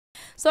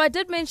So I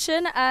did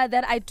mention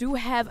that I do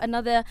have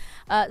another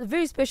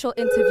very special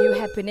interview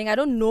happening. I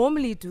don't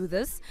normally do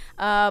this,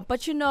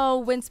 but you know,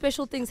 when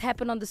special things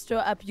happen on the Stir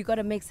Up, you got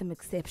to make some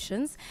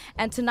exceptions.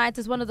 And tonight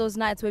is one of those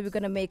nights where we're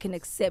going to make an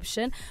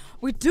exception.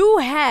 We do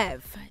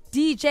have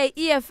DJ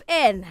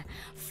EFN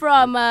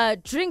from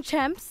Drink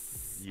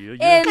Champs in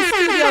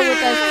studio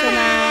with us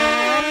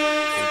tonight.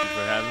 Thank you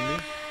for having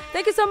me.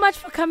 Thank you so much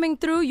for coming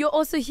through. You're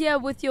also here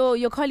with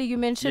your colleague you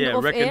mentioned. Yeah,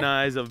 off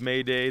Recognize of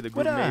Mayday, the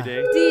group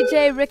Mayday.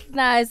 DJ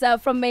Recognize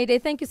from Mayday.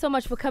 Thank you so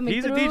much for coming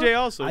He's through. He's a DJ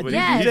also. I do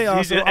DJ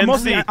also.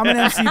 He's I'm an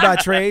MC by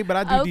trade, but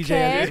I do DJ.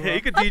 Yeah,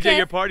 you could DJ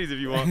your parties if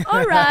you want.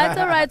 All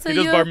right. So he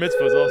does bar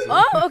mitzvahs also.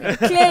 Oh, okay.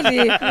 Clearly,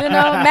 you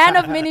know, man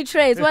of many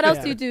trades. What else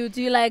do you do?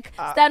 Do you like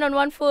stand on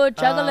one foot,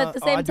 juggle at the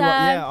same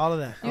time? Yeah, all of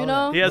that. You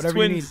know, he has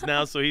twins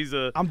now, so he's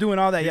I'm doing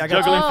all that. Yeah, I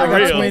got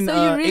juggling twins.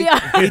 So you really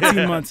are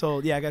 18 months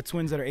old. Yeah, I got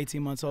twins that are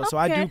 18 months old. So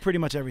I do pretty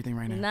much everything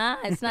right now.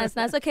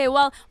 Nice. Okay,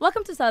 well,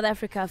 welcome to South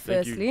Africa,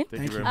 firstly.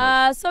 Thank you very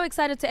much. So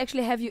excited to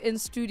actually have you in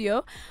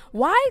studio.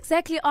 Why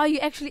exactly are you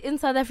actually in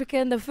South Africa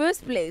in the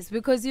first place?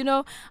 Because, you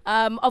know,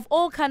 of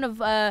all kind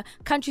of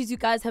countries you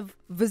guys have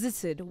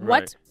visited,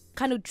 what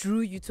kind of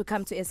drew you to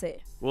come to SA?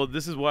 Well,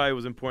 this is why it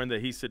was important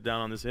that he sit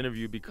down on this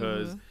interview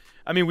because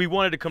I mean, we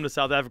wanted to come to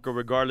South Africa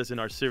regardless in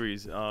our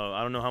series.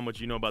 I don't know how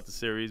much you know about the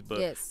series,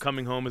 but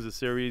Coming Home is a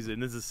series,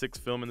 and this is the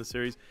sixth film in the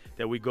series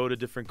that we go to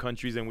different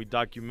countries and we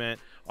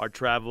document our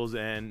travels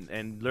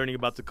and learning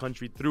about the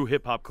country through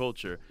hip-hop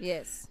culture.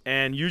 Yes.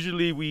 And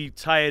usually we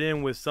tie it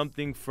in with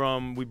something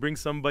we bring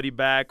somebody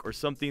back or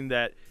something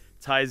that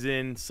ties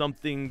in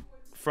something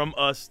from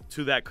us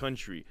to that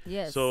country.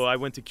 Yes. So I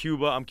went to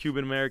Cuba. I'm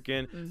Cuban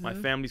American. My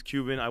family's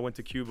Cuban. I went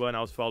to Cuba and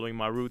I was following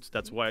my roots.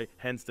 That's why,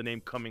 hence the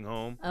name Coming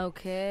Home.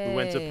 Okay. We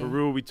went to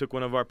Peru. We took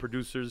one of our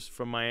producers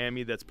from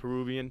Miami that's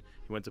Peruvian.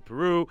 He went to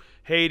Peru.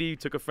 Haiti,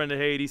 took a friend to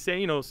Haiti, saying,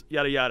 you know,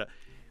 yada, yada.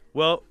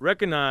 Well,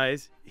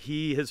 Recognize,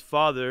 his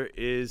father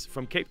is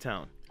from Cape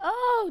Town.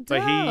 Oh,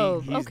 dope.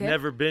 But he's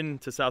never been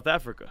to South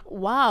Africa.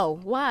 Wow.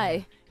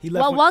 Why? He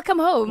left well, welcome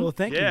home. Well,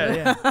 thank you.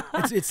 Yeah.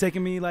 It's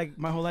taken me like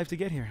my whole life to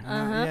get here.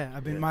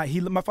 I've been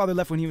my father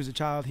left when he was a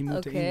child. He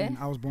moved to England.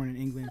 I was born in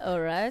England. All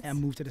right.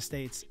 And moved to the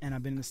States, and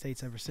I've been in the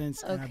States ever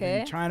since. And I've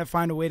been trying to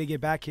find a way to get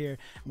back here.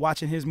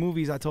 Watching his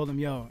movies, I told him,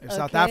 yo, if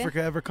South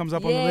Africa ever comes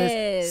up on the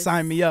list,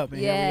 sign me up.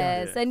 And here we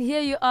are. And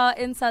here you are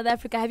in South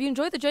Africa. Have you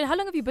enjoyed the journey? How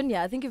long have you been here?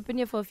 I think you've been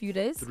here for a few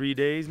days. 3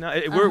 days now.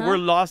 We're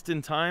lost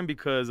in time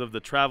because of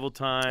the travel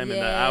time and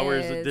the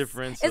hours of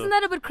difference. Isn't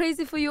that a bit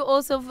crazy for you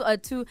also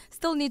to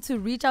still need to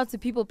reach out to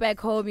people back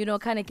home, you know,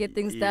 kind of get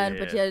things done,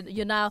 but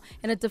you're now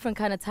in a different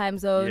kind of time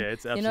zone. Yeah,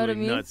 it's absolutely you know what I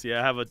mean? nuts. Yeah,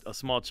 I have a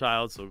small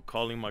child, so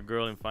calling my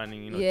girl and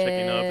finding, you know,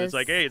 checking up, it's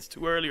like, hey, it's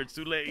too early or it's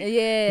too late.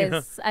 Yes, you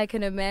know? I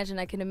can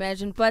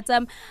imagine. But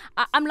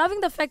I'm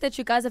loving the fact that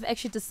you guys have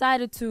actually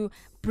decided to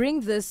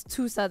bring this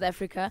to South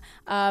Africa.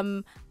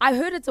 I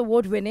heard it's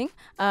award-winning.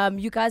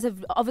 You guys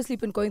have obviously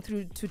been going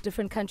through to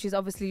different countries,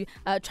 obviously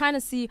trying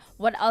to see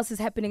what else is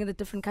happening in the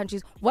different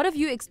countries. What have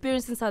you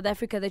experienced in South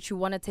Africa that you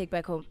want to take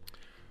back home?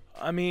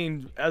 I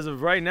mean, as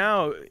of right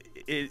now,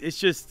 it's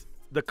just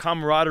the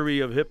camaraderie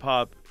of hip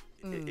hop.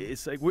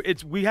 It's like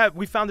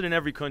we found it in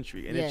every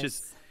country, and it's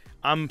just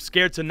I'm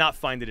scared to not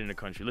find it in a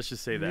country. Let's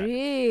just say that.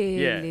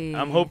 Really?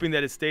 Yeah, I'm hoping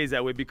that it stays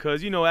that way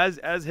because, you know,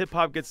 as hip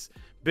hop gets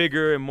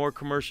bigger and more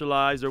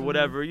commercialized or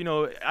whatever, you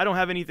know, I don't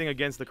have anything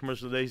against the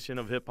commercialization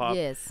of hip hop.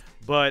 Yes.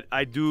 But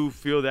I do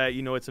feel that,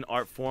 you know, it's an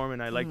art form,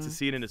 and I like to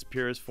see it in its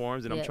purest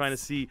forms, and I'm trying to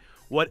see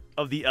what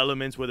of the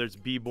elements, whether it's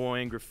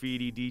b-boying,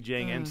 graffiti,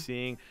 DJing,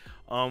 MCing,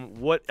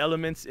 what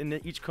elements in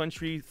each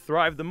country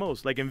thrive the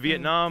most. Like in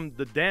Vietnam,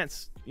 the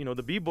dance, you know,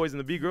 the b-boys and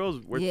the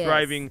b-girls were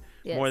thriving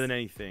more than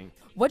anything.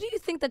 What do you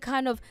think the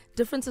kind of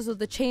differences or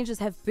the changes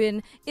have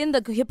been in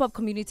the hip-hop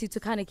community to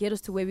kind of get us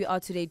to where we are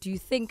today? Do you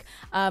think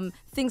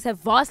things have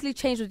vastly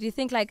changed, or do you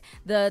think like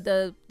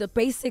the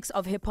basics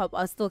of hip-hop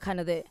are still kind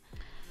of there?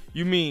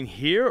 You mean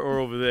here or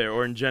over there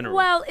or in general?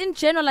 Well, in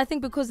general, I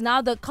think because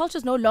now the culture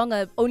is no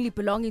longer only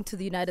belonging to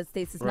the United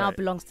States. It now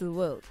belongs to the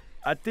world.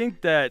 I think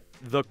that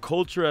the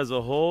culture as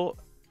a whole,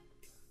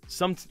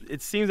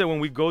 it seems that when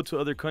we go to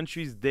other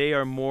countries, they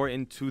are more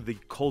into the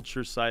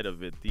culture side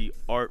of it, the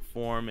art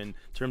form in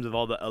terms of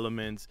all the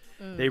elements.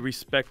 They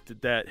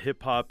respect that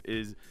hip-hop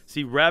is...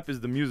 See, rap is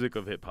the music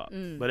of hip-hop.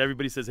 But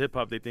everybody says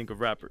hip-hop, they think of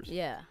rappers.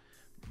 Yeah.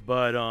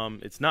 But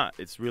it's not.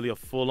 It's really a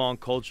full-on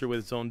culture with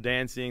its own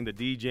dancing, the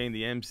DJing,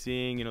 the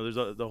MCing. You know,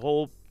 there's the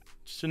whole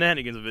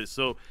shenanigans of it.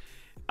 So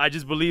I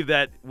just believe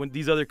that when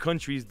these other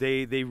countries,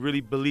 they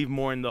really believe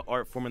more in the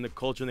art form and the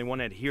culture, and they want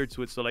to adhere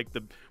to it. So like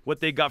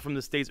what they got from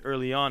the States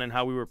early on and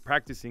how we were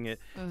practicing it,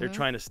 they're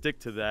trying to stick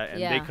to that.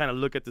 And they kind of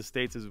look at the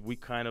States as we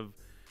kind of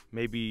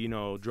maybe, you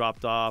know,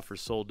 dropped off or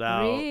sold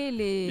out.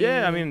 Really?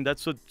 Yeah, I mean,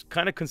 that's what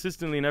kind of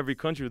consistently in every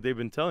country they've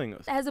been telling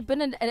us. Has it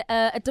been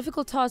a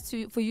difficult task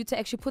for you to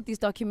actually put these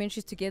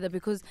documentaries together?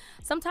 Because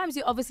sometimes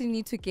you obviously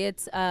need to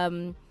get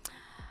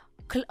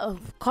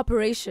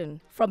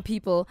cooperation from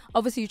people.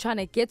 Obviously, you're trying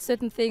to get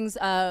certain things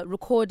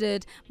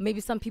recorded.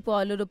 Maybe some people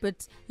are a little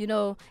bit, you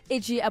know,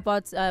 edgy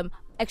about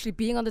actually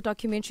being on the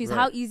documentaries? Right.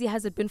 How easy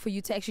has it been for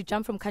you to actually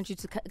jump from country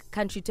to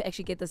country to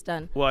actually get this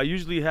done? Well, I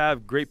usually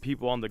have great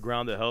people on the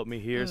ground that help me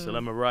here.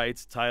 Selema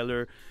Wrights,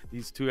 Tyler,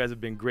 these two guys have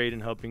been great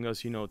in helping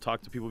us,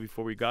 talk to people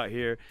before we got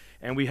here.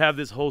 And we have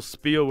this whole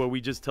spiel where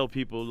we just tell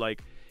people,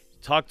 like,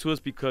 talk to us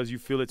because you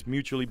feel it's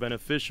mutually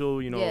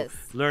beneficial,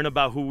 learn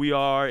about who we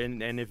are,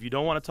 and if you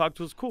don't want to talk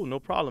to us, cool, no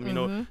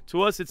problem.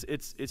 To us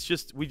it's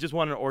just, we just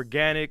want an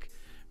organic,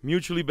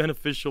 mutually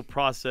beneficial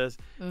process.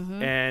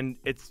 And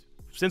it's,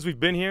 since we've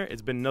been here,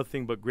 it's been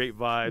nothing but great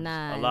vibes.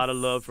 Nice. A lot of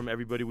love from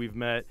everybody we've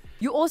met.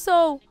 You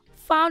also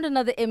found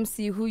another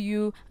MC who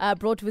you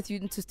brought with you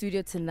into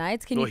studio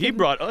tonight. He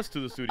brought us to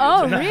the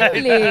studio tonight.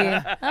 Really?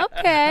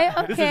 Okay.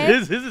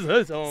 This is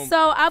his home.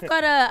 So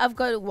I've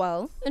got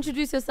well,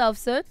 introduce yourself,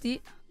 sir.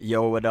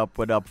 Yo, what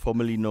up?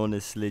 Formerly known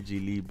as Sledgy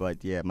Lee,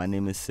 but yeah, my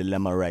name is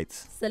Selema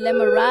Wrights.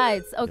 Selema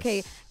Wrights. Okay.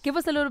 Yes. Give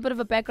us a little bit of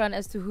a background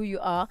as to who you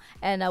are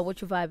and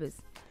what your vibe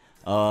is.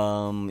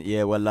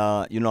 Yeah, well,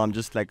 I'm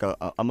just like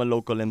I'm a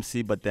local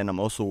MC, but then I'm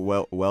also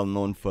well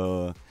known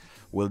for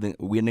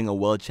winning a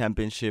world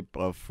championship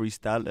of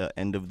freestyle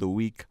end of the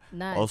week.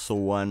 Nice. Also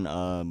won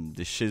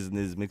the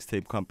Shizness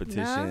mixtape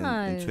competition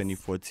in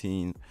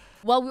 2014.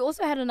 Well, we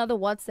also had another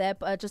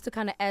WhatsApp just to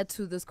kind of add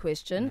to this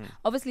question.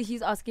 Obviously,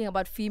 he's asking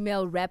about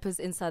female rappers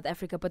in South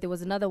Africa, but there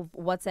was another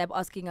WhatsApp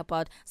asking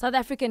about South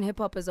African hip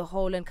hop as a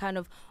whole and kind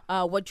of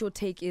what your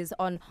take is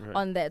on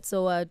that.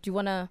 So, do you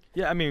want to?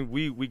 Yeah, I mean,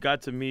 we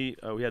got to meet.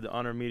 We had the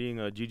honor meeting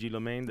Gigi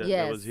Lemaine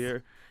that was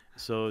here.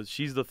 So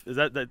she's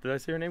did I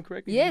say her name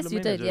correctly? Yes, you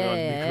did.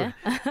 Yeah.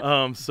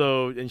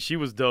 And she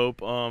was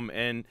dope.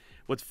 And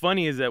what's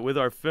funny is that with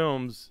our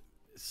films,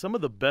 some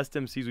of the best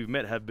MCs we've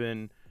met have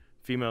been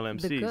female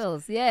MCs. The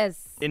girls,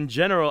 yes. In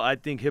general, I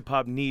think hip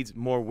hop needs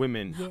more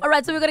women. Yeah. All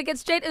right, so we're gonna get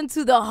straight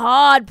into the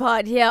hard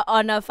part here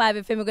on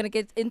 5FM. We're gonna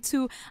get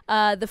into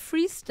the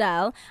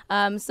freestyle.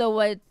 So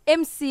what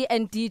MC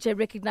and DJ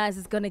Recognize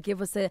is gonna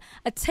give us a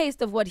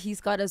taste of what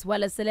he's got, as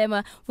well as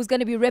Selema, who's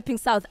gonna be repping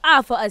South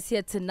A for us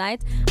here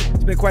tonight.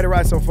 It's been quite a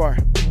ride so far.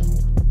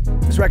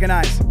 Let's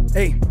Recognize.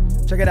 Hey,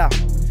 check it out.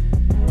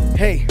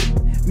 Hey,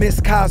 Ms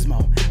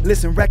Cosmo.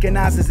 Listen,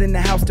 Recognize is in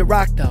the house to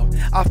rock though.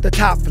 Off the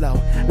top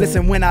flow.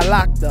 Listen, when I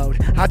lock though,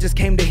 I just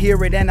came to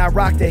hear it and I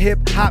rocked the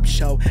hip hop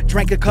show.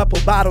 Drank a couple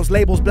bottles,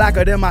 labels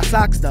blacker than my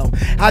socks though.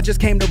 I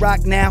just came to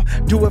rock now,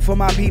 do it for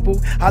my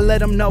people. I let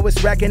them know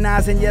it's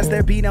Recognize and yes,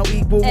 there be no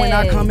equal. When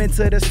I come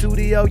into the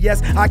studio,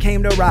 yes, I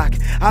came to rock.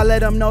 I let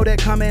them know that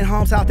coming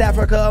home, South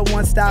Africa, a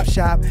one-stop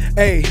shop.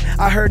 Hey,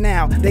 I heard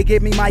now, they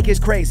give me Mike is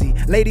crazy.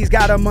 Ladies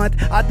got a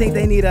month, I think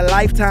they need a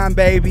lifetime,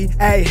 baby.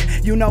 Hey,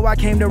 you know I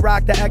came to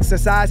rock the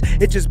exercise.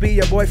 It just be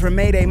your boy from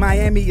Mayday,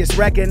 Miami is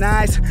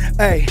Recognized.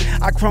 Hey,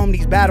 I chrome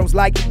these battles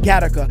like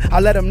Gattaca. I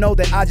let them know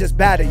that I just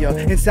batter you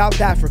in South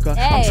Africa.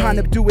 Hey. I'm trying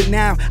to do it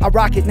now, I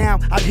rock it now.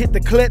 I've hit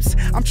the clips,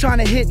 I'm trying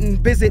to hit and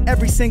visit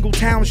every single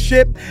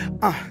township.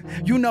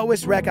 You know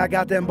it's Rec, I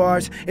got them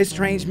bars. It's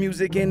strange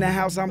music in the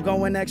house, I'm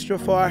going extra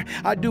far.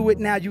 I do it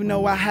now, you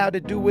know how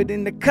to do it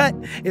in the cut.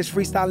 It's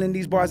freestyling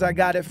these bars, I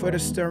got it for the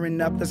stirring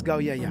up. Let's go,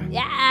 yeah.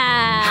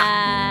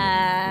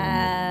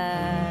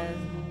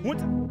 What?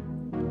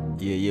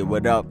 Yeah,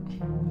 what up?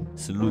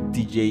 Salute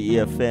DJ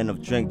EFN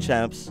of Drink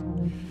Champs.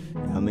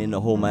 I'm in the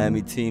whole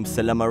Miami team.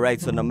 Selema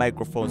Wrights on the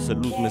microphone.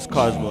 Salute Ms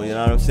Cosmo, you know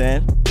what I'm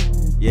saying?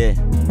 Yeah,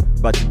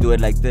 about to do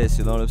it like this,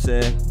 you know what I'm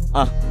saying?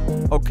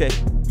 Okay,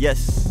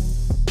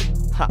 yes.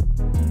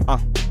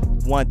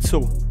 1,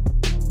 2.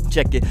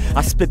 Check it.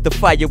 I spit the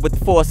fire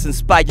with force,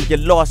 inspire your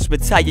loss,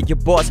 retire your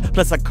boss.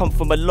 Plus I come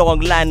from a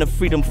long line of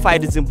freedom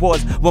fighters in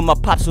wars. When my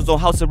pops was on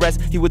house arrest,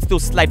 he would still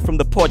slide from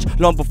the porch.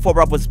 Long before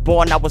I was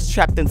born, I was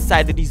trapped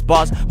inside of these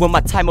bars. When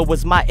my timer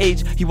was my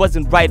age, he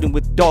wasn't riding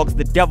with dogs.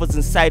 The devil's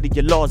inside of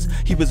your laws.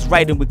 He was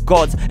riding with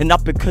gods, and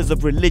not because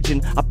of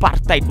religion.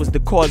 Apartheid was the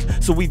cause.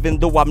 So even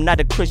though I'm not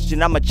a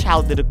Christian, I'm a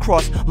child of the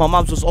cross. My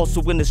mom's was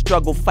also in the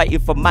struggle, fighting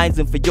for mines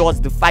and for yours,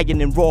 defying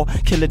and raw.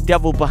 Kill a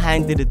devil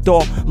behind the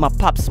door. My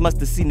pops must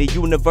have seen the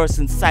universe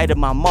inside of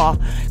my ma.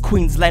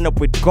 Queens line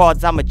up with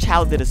gods, I'm a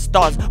child of the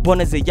stars.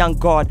 Born as a young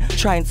god,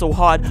 trying so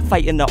hard,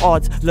 fighting the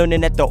odds. Learning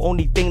that the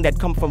only thing that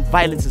come from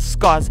violence is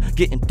scars.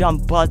 Getting dumb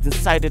buzzed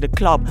inside of the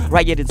club,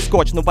 riot and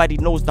scorch. Nobody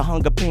knows the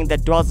hunger pain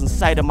that dwells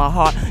inside of my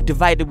heart.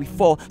 Divided we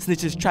fall,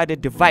 snitches try to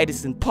divide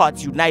us in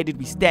parts. United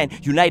we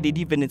stand, united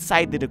even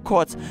inside of the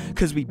courts.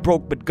 Cause we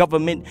broke but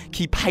government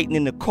keep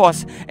heightening the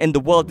cost. And the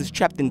world is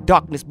trapped in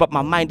darkness, but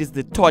my mind is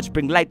the torch.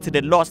 Bring light to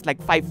the lost like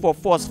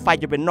 544's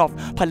firing off.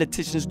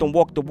 Politicians don't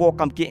walk the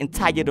walk, I'm getting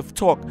tired of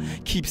talk.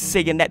 Keep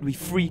saying that we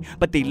free,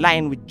 but they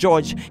lying with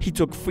George. He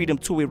took freedom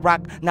to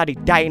Iraq, now they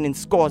dying in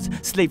scores.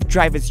 Slave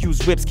drivers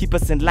use whips, keep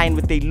us in line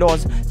with their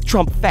laws.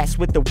 Trump fast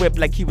with the whip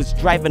like he was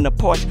driving a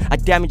Porsche. I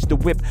damage the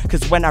whip,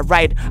 cause when I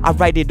ride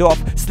it off.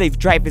 Slave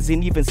drivers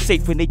ain't even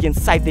safe when they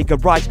inside their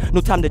garage.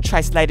 No time to try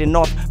sliding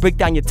off, break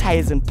down your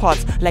tires and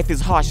parts. Life is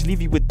harsh,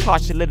 leave you with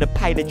partial of the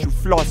pie that you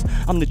floss.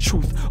 I'm the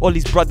truth, all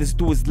these brothers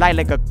do is lie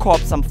like a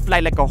corpse. I'm fly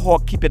like a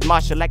hawk, keep it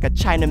martial like a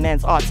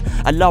Chinaman's arts.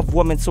 I I love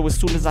women, so as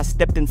soon as I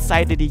stepped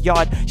inside of the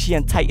yard, she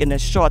untightened her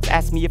shorts,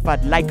 asked me if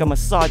I'd like a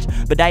massage.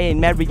 But I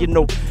ain't married, you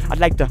know, I'd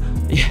like to,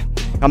 yeah.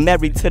 I'm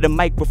married to the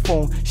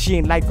microphone. She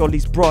ain't like all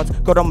these broads.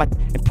 Got on my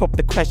and popped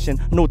the question.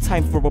 No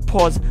time for a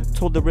pause.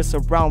 Told her it's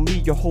around me.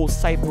 Your whole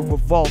cipher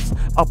revolves.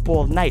 Up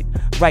all night,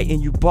 writing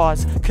you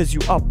bars. Cause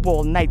you up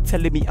all night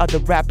telling me other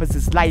rappers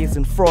is liars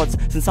and frauds.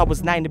 Since I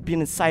was 9 to be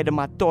inside of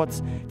my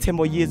thoughts. 10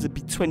 more years to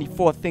be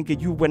 24. Thinking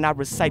you when I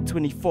recite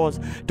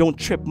 24s. Don't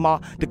trip,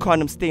 ma. The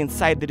condom stay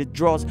inside of the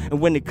drawers.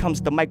 And when it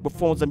comes to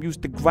microphones, I'm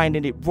used to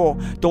grinding it raw.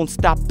 Don't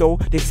stop though.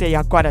 They say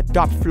I got a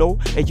dark flow.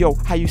 Hey yo,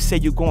 how you say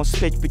you gon'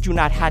 spit, but you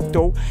not hot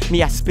though?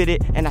 Me, I spit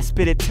it and I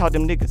spit it. Tell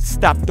them niggas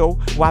stop though.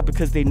 Why?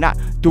 Because they not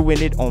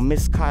doing it on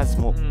Ms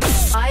Cosmo.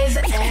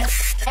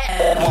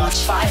 5FM.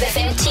 Watch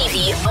 5FM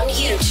TV on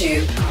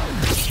YouTube.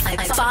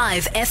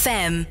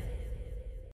 5FM.